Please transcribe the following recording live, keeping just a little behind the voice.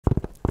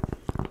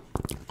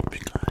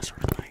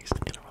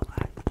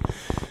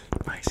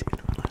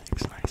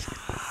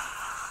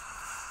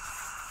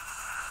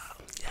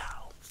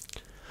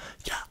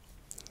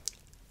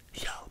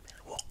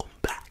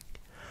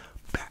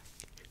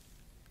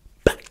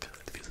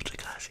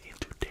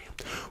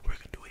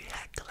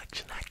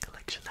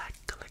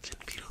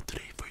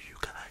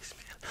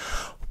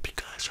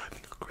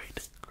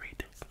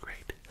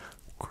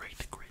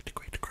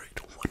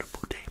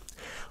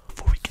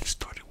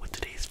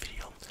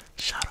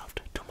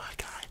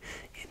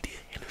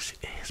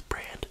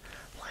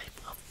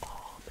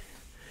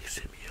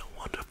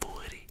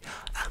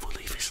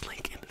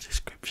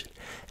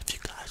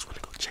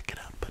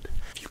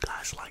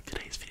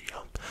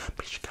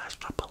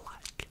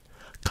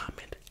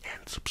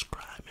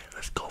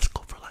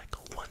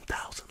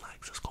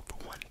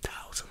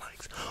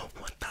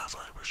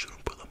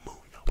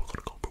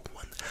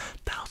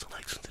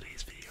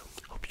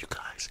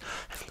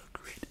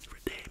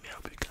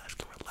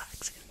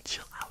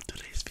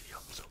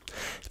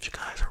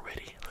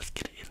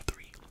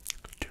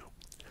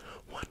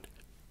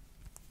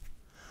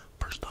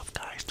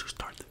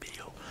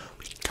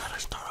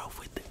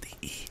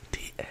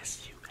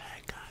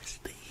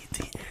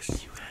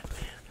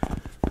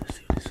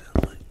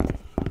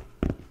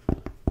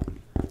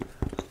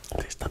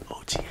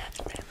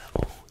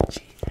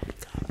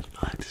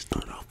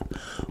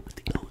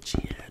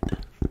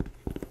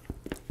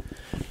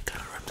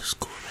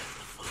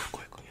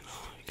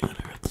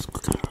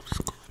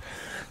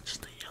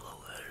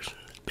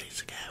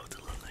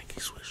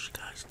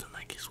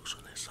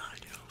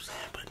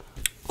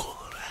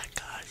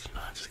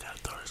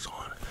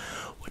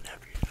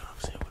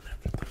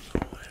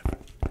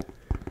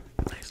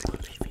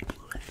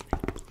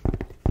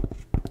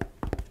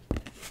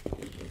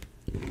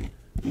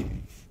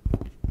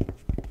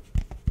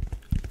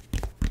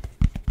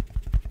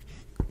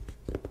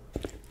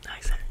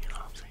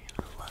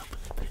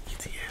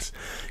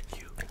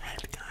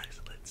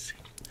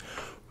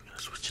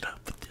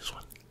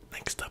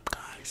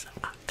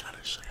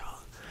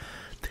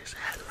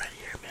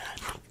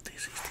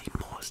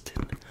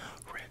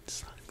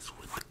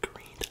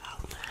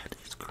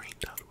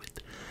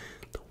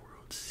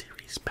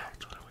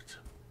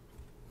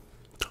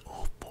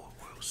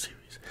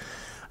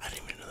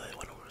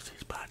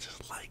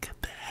like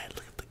the hat.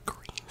 Look at the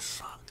green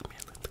sock, man.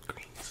 Look at the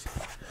green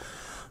sock.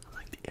 I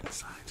like the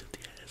insides of the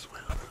hat as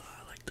well.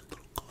 I like the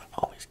little. I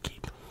always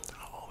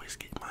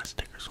get my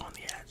stickers on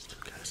the hats too,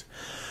 guys.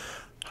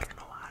 I don't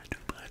know how I do,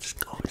 but I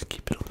just always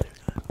keep it on there,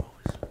 guys.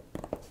 Always.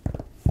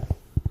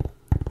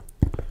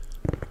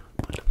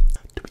 But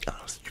to be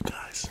honest with you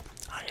guys,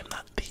 I am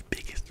not the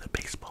biggest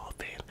baseball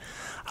fan.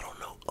 I don't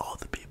know all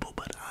the people,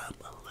 but I'm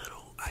a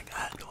little. I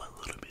know a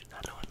little bit.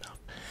 I know enough.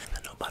 I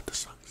know about the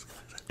Sox,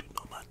 guys. I do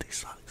know about these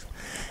Sox.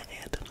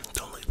 And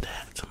don't look at the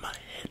hats. My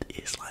head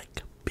is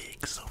like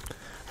big, so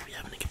I'll be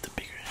having to get the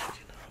bigger hats.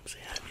 You know what I'm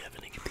saying? I'll be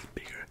having to get the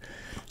bigger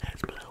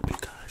hats. But I hope you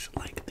guys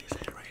like this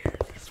hat right here.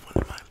 This is one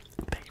of my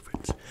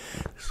favorites.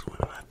 This is one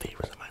of my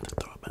favorites. I might have to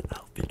throw up an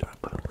outfit or I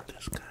put on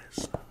this,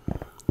 guys.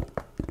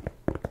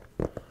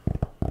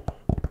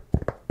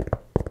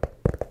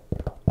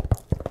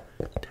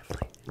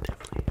 Definitely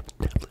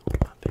one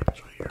of my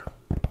favorites right here.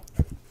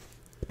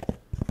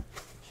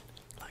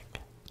 Like,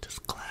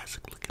 just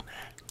classic looking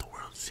hat. The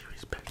World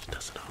Series patch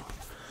does it all.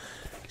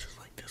 Just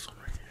like this one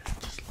right here. I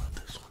just love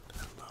this one.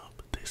 I love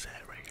this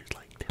hat right here. It's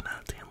like 10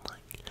 out of 10.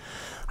 Like,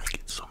 I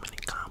get so many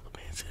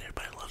compliments and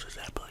everybody loves this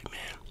hat, but like,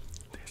 man,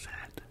 this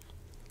hat.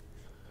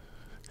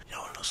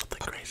 Y'all wanna know something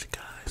crazy,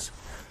 guys?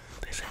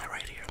 This hat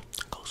right here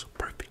goes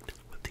perfect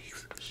with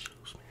these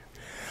shoes, man.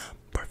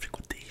 Perfect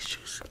with these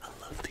shoes. I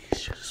love these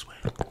shoes as well.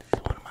 These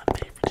are one of my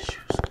favorite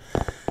shoes.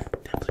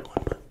 Definitely one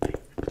of my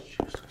favorite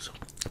shoes. So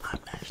I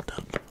matched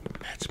up,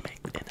 match made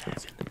in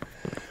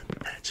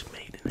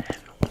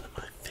heaven. One of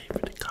my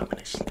favorite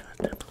combinations, guys.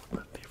 Definitely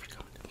one of my favorite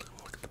combinations.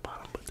 Look at the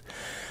bottom, but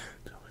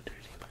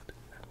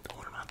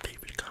one of my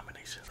favorite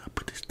combinations. I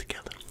put this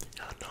together.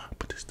 Y'all know I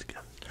put this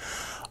together.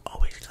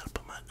 Always gotta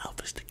put my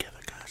outfits together,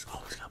 guys.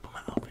 Always gotta put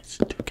my outfits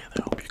together.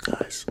 I hope you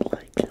guys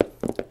like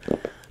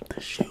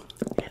the shoe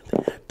and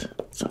the hat.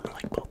 So I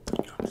like both,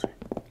 you know what I'm saying?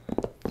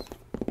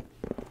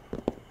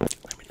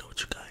 Let me know what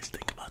you guys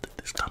think about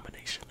this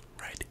combination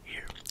right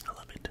here. I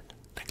love it.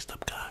 Next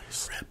up,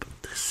 guys, rep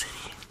the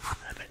city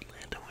of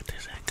Atlanta with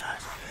this hat,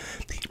 guys.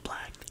 The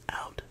blacked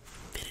out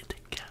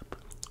fitted cap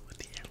with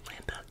the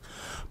Atlanta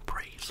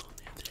Braves on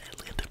there. The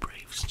Atlanta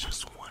Braves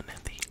just won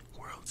the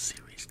World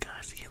Series,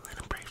 guys. The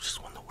Atlanta Braves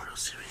just won the World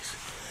Series.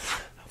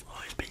 I've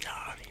always been,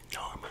 y'all already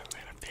know I'm an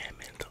Atlanta fan,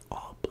 man. The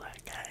all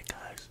black hat,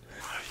 guys.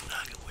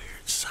 I can wear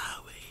it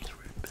sideways or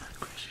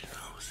backwards, you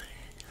know what I'm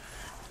saying?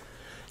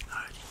 I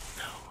already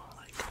know,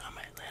 like, I'm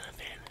an Atlanta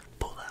fan.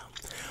 Pull out.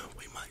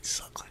 We might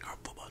suck, like our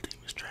football team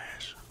is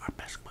trash. Our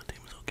basketball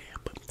team is okay,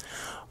 but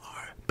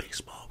our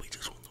baseball, we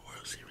just won the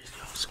World Series,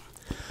 y'all. So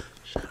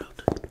shout out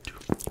to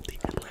the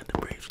Atlanta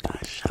Braves,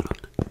 guys. Shout out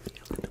to the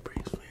Atlanta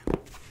Braves, man.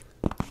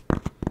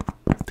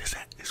 This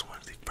hat is one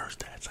of the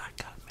first hats I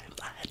got, man.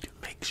 I had to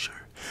make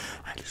sure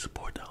I had to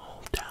support the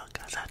hometown,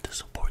 guys. I had to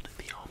support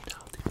the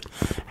hometown team.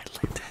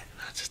 Atlanta,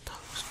 and I just thought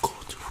it was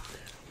cool to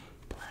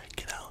black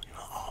it out, you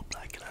know, all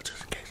black it out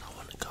just in case I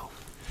want to go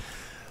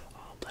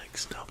all black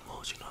stuff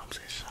mode, you know what I'm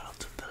saying? Shout out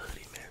to the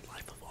hoodie, man.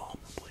 Life of all,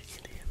 my boy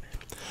Indian, man.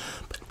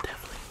 But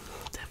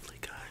definitely,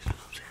 guys, you know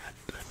what I'm saying? I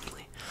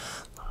definitely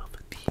love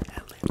the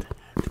Atlanta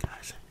hats,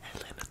 guys.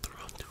 Atlanta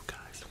through and through,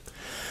 guys.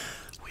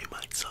 We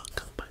might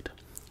suck, but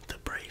the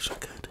Braves are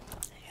good,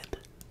 and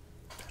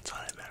that's all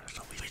that matters.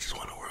 So we just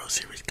won a World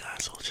Series,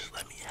 guys, so just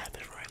let me have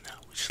it right now.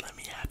 Just let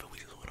me have it. We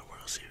just won a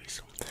World Series,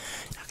 so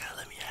y'all gotta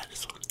let me have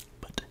this one.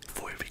 But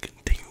before we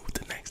continue with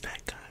the next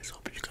hat, guys,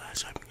 hope you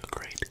guys are having a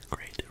great,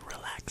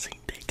 relaxing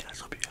day, guys.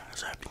 Hope you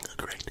guys are having a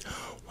great,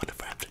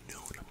 wonderful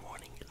afternoon,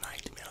 morning,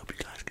 night, man. Hope you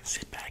guys can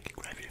sit back and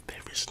grab your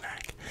favorite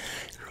snack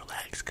and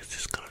relax, because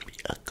it's gonna be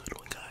a good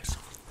one, guys. So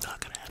you're not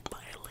gonna have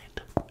my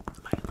Atlanta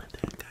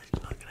hat, guys.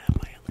 You're not gonna have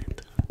my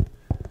Atlanta.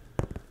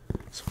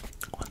 So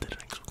on to the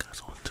next one,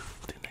 guys. On to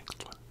the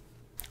next one.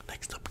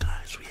 Next up,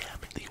 guys, we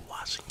have the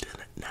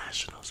Washington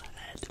Nationals